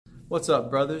What's up,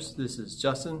 brothers? This is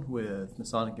Justin with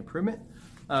Masonic Improvement.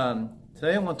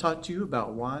 Today I want to talk to you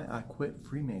about why I quit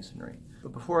Freemasonry.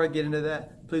 But before I get into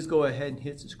that, please go ahead and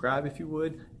hit subscribe if you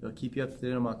would. It'll keep you up to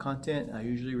date on my content. I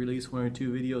usually release 1 or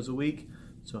 2 videos a week.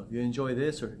 So if you enjoy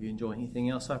this or if you enjoy anything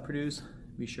else I produce,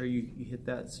 be sure you hit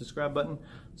that subscribe button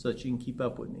so that you can keep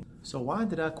up with me. So why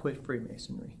did I quit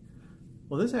Freemasonry?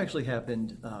 Well, this actually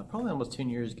happened probably almost 10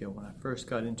 years ago when I first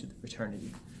got into the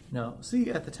fraternity. Now, see,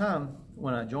 at the time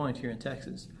when I joined here in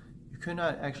Texas, you could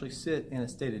not actually sit in a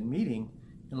stated meeting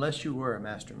unless you were a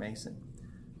Master Mason.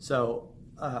 So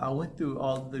I went through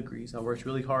all the degrees. I worked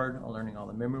really hard on learning all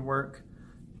the memory work,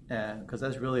 because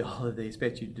that's really all that they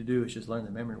expect you to do is just learn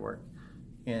the memory work.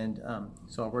 And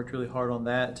so I worked really hard on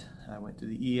that. I went through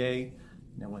the EA,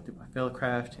 and I went through my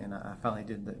fellowcraft, and I finally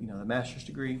did the master's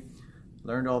degree,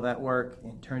 learned all that work,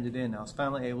 and turned it in. I was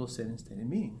finally able to sit in stated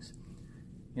meetings.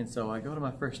 And so I go to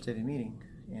my first stated meeting,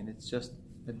 and it's just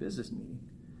a business meeting.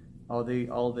 All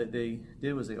that they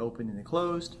did was they opened and they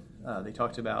closed. They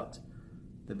talked about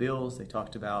the bills. They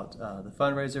talked about the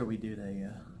fundraiser. We did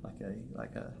a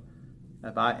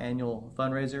biannual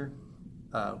fundraiser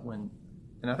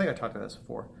and I think I talked about this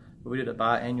before. But we did a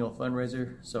biannual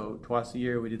fundraiser. So twice a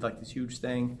year we did like this huge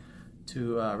thing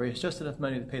to raise just enough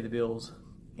money to pay the bills,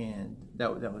 and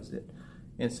that was it.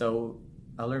 And so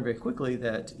I learned very quickly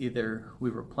that either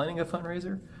we were planning a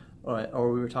fundraiser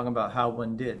or we were talking about how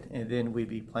one did, and then we'd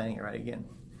be planning it right again.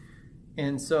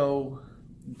 And so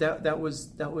that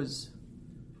was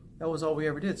all we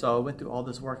ever did. So I went through all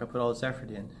this work, I put all this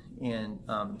effort in, and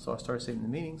so I started sitting in the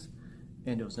meetings,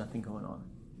 and there was nothing going on.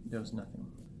 There was nothing.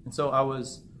 And so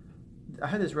I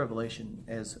had this revelation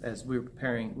as we were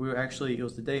preparing. It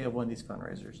was the day of one of these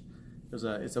fundraisers.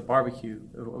 It's a barbecue.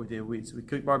 What we did, we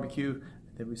cooked barbecue,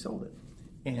 and then we sold it.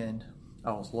 And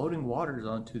I was loading waters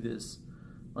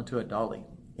onto a dolly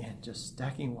and just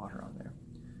stacking water on there.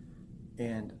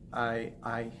 And I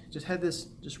just had this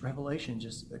revelation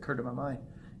just occurred to my mind.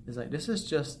 It's like, this is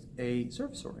just a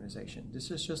service organization.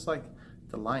 This is just like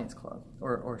the Lions Club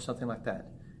or something like that.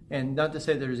 And not to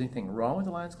say there's anything wrong with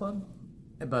the Lions Club,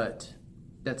 but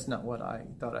that's not what I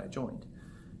thought I joined.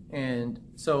 And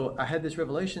so I had this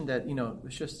revelation that,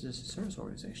 it's just a service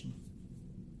organization.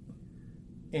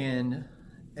 And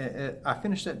I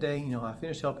finished that day, I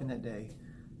finished helping that day,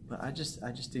 but I just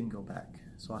didn't go back.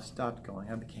 So I stopped going.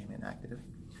 I became inactive.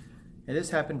 And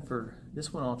this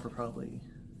went on for probably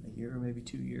a year or maybe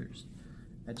 2 years.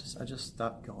 I just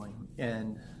stopped going.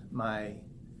 And my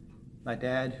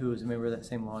dad, who was a member of that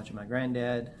same lodge, and my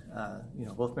granddad,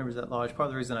 both members of that lodge, part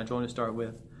of the reason I joined to start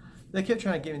with, they kept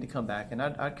trying to get me to come back. And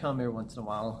I'd come every once in a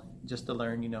while just to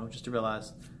learn, just to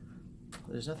realize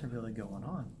there's nothing really going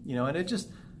on,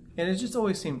 and it just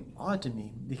always seemed odd to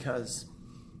me, because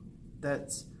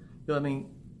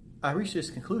I reached this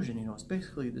conclusion, it's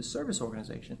basically this service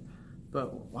organization,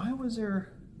 but why was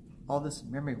there all this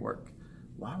memory work?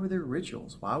 Why were there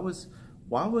rituals? Why was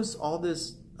all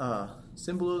this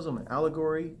symbolism and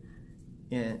allegory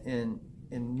and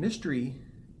mystery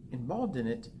involved in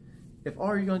it if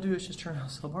all you're going to do is just turn out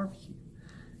and sell barbecue?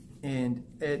 And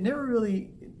it never really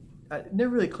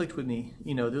clicked with me.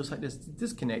 There was like this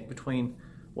disconnect between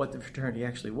what the fraternity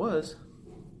actually was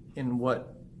and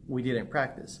what we did in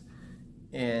practice.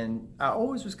 And I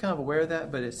always was kind of aware of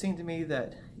that, but it seemed to me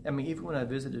that, even when I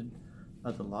visited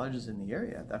the lodges in the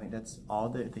area, that's all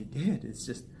that they did. It's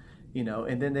just,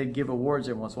 and then they'd give awards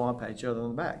every once in a while, pat each other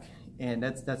on the back. And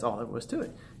that's all there was to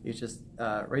it. It's just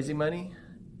raising money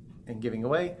and giving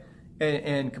away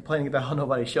and complaining about how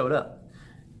nobody showed up.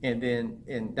 And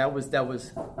that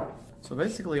was so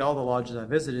basically all the lodges I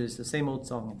visited is the same old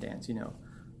song and dance,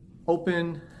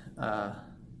 open,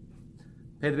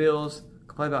 pay the bills,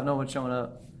 complain about no one showing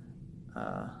up,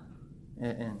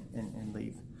 and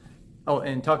leave. Oh,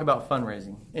 and talk about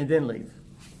fundraising, and then leave.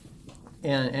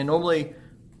 And normally,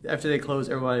 after they close,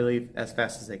 everybody leave as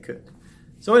fast as they could.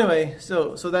 So anyway,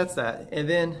 so that's that. And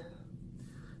then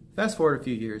fast forward a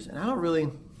few years, and I don't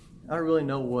really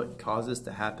know what caused this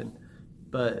to happen,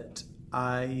 but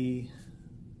I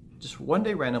just one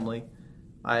day randomly,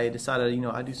 I decided,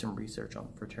 I do some research on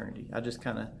fraternity. I just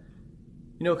kind of,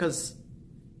 because,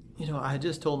 I had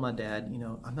just told my dad,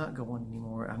 I'm not going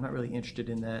anymore. I'm not really interested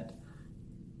in that.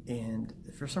 And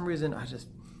for some reason, I just,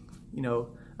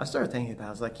 I started thinking about it.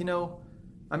 I was like, I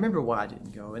remember why I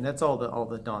didn't go. And that's all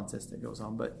the nonsense that goes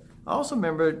on. But I also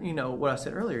remember, what I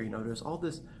said earlier, there's all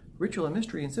this ritual and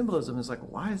mystery and symbolism. It's like,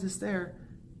 why is this there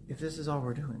if this is all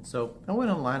we're doing? So I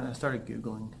went online and I started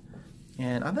Googling.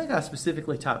 And I think I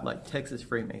specifically typed like Texas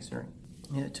Freemasonry.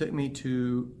 And it took me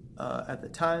to, at the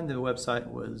time, the website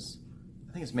was,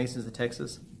 I think it's Masons of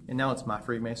Texas. And now it's My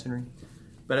Freemasonry.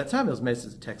 But at the time it was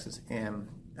Mesas of Texas, and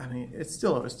I mean it's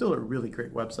still a really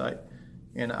great website,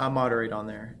 and I moderate on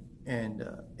there, and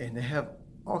they have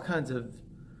all kinds of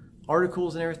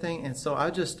articles and everything, and so I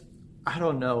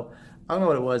don't know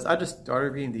what it was. I just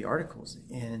started reading the articles,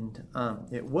 and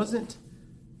it wasn't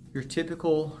your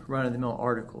typical run-of-the-mill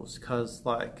articles, because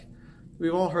like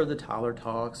we've all heard the Tyler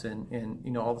talks and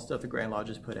you know all the stuff the Grand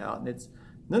Lodges put out, and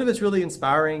none of it's really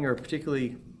inspiring or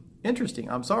particularly interesting.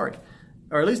 I'm sorry,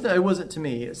 or at least it wasn't to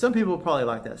me. Some people probably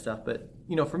like that stuff, but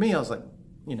you know, for me, I was like,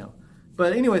 you know.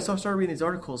 But anyway, so I started reading these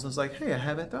articles, and I was like, hey, I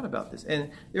haven't thought about this,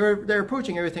 and they're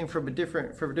approaching everything from a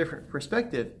different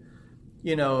perspective,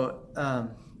 you know.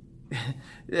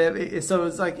 So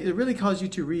it's like it really caused you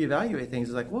to reevaluate things.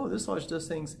 It's like, whoa, this lodge does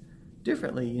things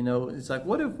differently, you know. It's like,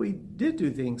 what if we did do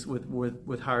things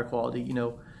with higher quality, you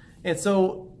know? And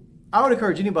so I would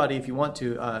encourage anybody, if you want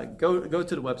to, go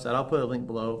to the website. I'll put a link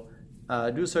below.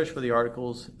 Do a search for the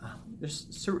articles.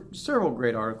 There's several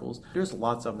great articles. There's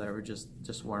lots of them that were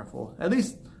just wonderful. At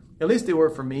least they were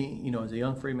for me, you know, as a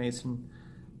young Freemason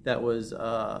that was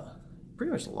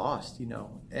pretty much lost, you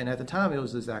know. And at the time, it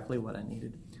was exactly what I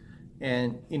needed.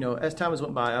 And, you know, as time has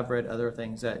went by, I've read other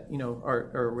things that, you know,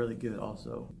 are really good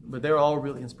also. But they're all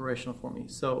really inspirational for me.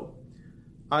 So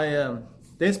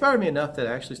they inspired me enough that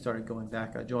I actually started going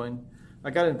back. I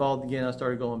got involved again. I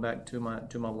started going back to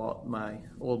my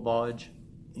old lodge,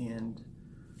 and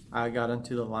I got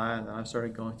into the line, and I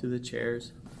started going through the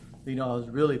chairs. You know, I was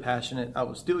really passionate. I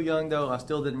was still young, though. I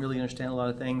still didn't really understand a lot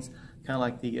of things, kind of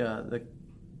like the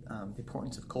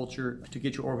importance of culture. To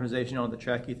get your organization on the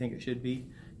track you think it should be,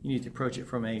 you need to approach it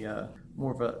from a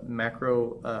more of a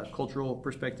macro cultural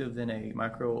perspective than a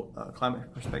micro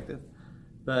climate perspective.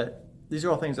 But these are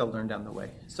all things I learned down the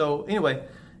way. So anyway,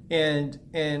 and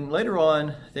later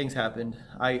on, things happened.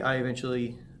 I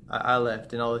eventually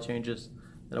left, and all the changes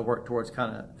that I worked towards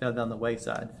kind of fell down the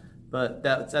wayside. But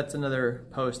that's another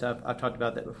post. I've talked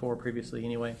about that before previously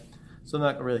anyway, so I'm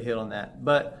not gonna really hit on that.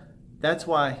 But that's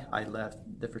why I left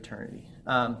the fraternity,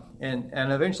 and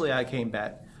eventually I came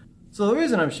back. So the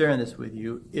reason I'm sharing this with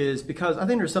you is because I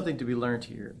think there's something to be learned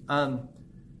here.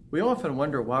 We often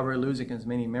wonder why we're losing as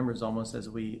many members almost as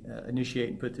we initiate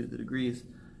and put through the degrees.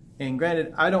 And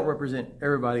granted, I don't represent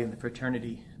everybody in the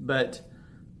fraternity, but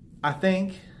I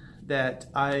think that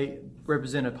I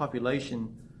represent a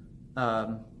population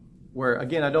where,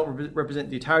 again, I don't represent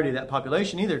the entirety of that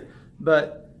population either,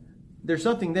 but there's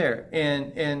something there.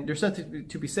 And there's something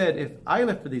to be said. If I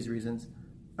left for these reasons,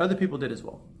 other people did as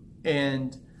well.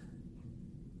 And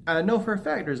I know for a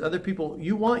fact there's other people.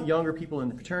 You want younger people in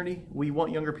the fraternity. We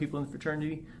want younger people in the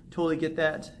fraternity. Totally get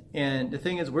that. And the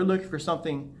thing is, we're looking for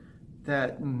something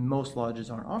that most lodges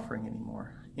aren't offering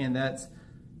anymore. And that's,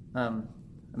 I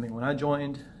mean, when I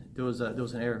joined, there was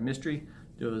an air of mystery.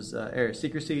 There was an air of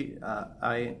secrecy.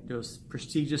 There was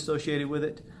prestige associated with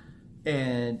it.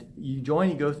 And you join,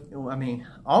 you go, I mean,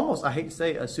 almost, I hate to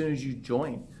say, as soon as you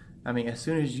join, I mean, as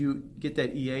soon as you get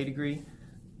that EA degree,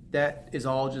 that is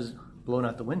all just blown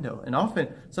out the window. And often,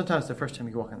 sometimes the first time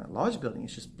you walk in that lodge building,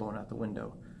 it's just blown out the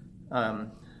window.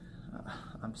 I'm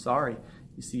sorry.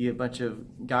 You see a bunch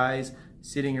of guys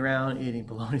sitting around eating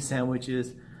bologna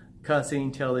sandwiches,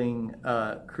 cussing, telling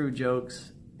crude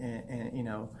jokes, and you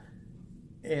know,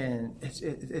 and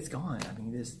it's gone. I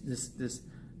mean,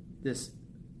 this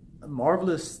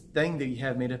marvelous thing that you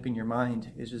have made up in your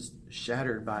mind is just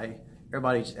shattered by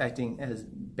everybody just acting as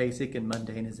basic and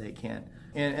mundane as they can.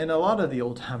 And a lot of the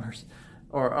old timers,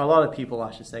 or a lot of people,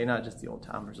 I should say, not just the old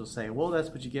timers, will say, well, that's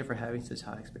what you get for having such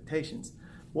high expectations.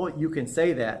 Well, you can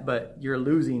say that, but you're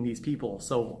losing these people.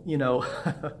 So, you know,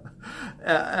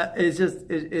 it's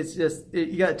just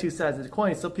you got two sides of the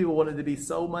coin. Some people want it to be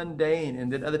so mundane, and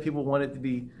then other people want it to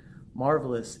be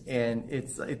marvelous. And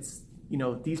it's you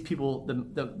know, these people,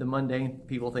 the mundane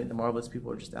people think the marvelous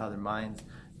people are just out of their minds.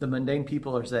 The mundane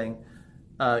people are saying,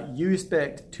 you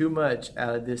expect too much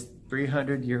out of this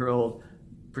 300-year-old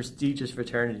prestigious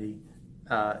fraternity.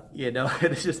 You know,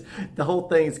 it's just, the whole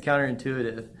thing is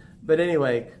counterintuitive. But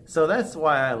anyway, so that's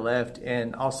why I left,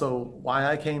 and also why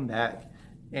I came back.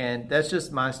 And that's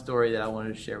just my story that I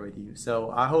wanted to share with you.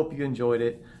 So I hope you enjoyed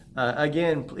it.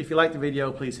 Again, if you like the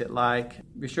video, please hit like.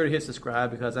 Be sure to hit subscribe,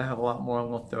 because I have a lot more I'm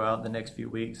going to throw out in the next few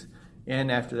weeks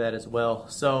and after that as well.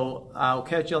 So I'll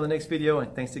catch you on the next video,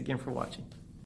 and thanks again for watching.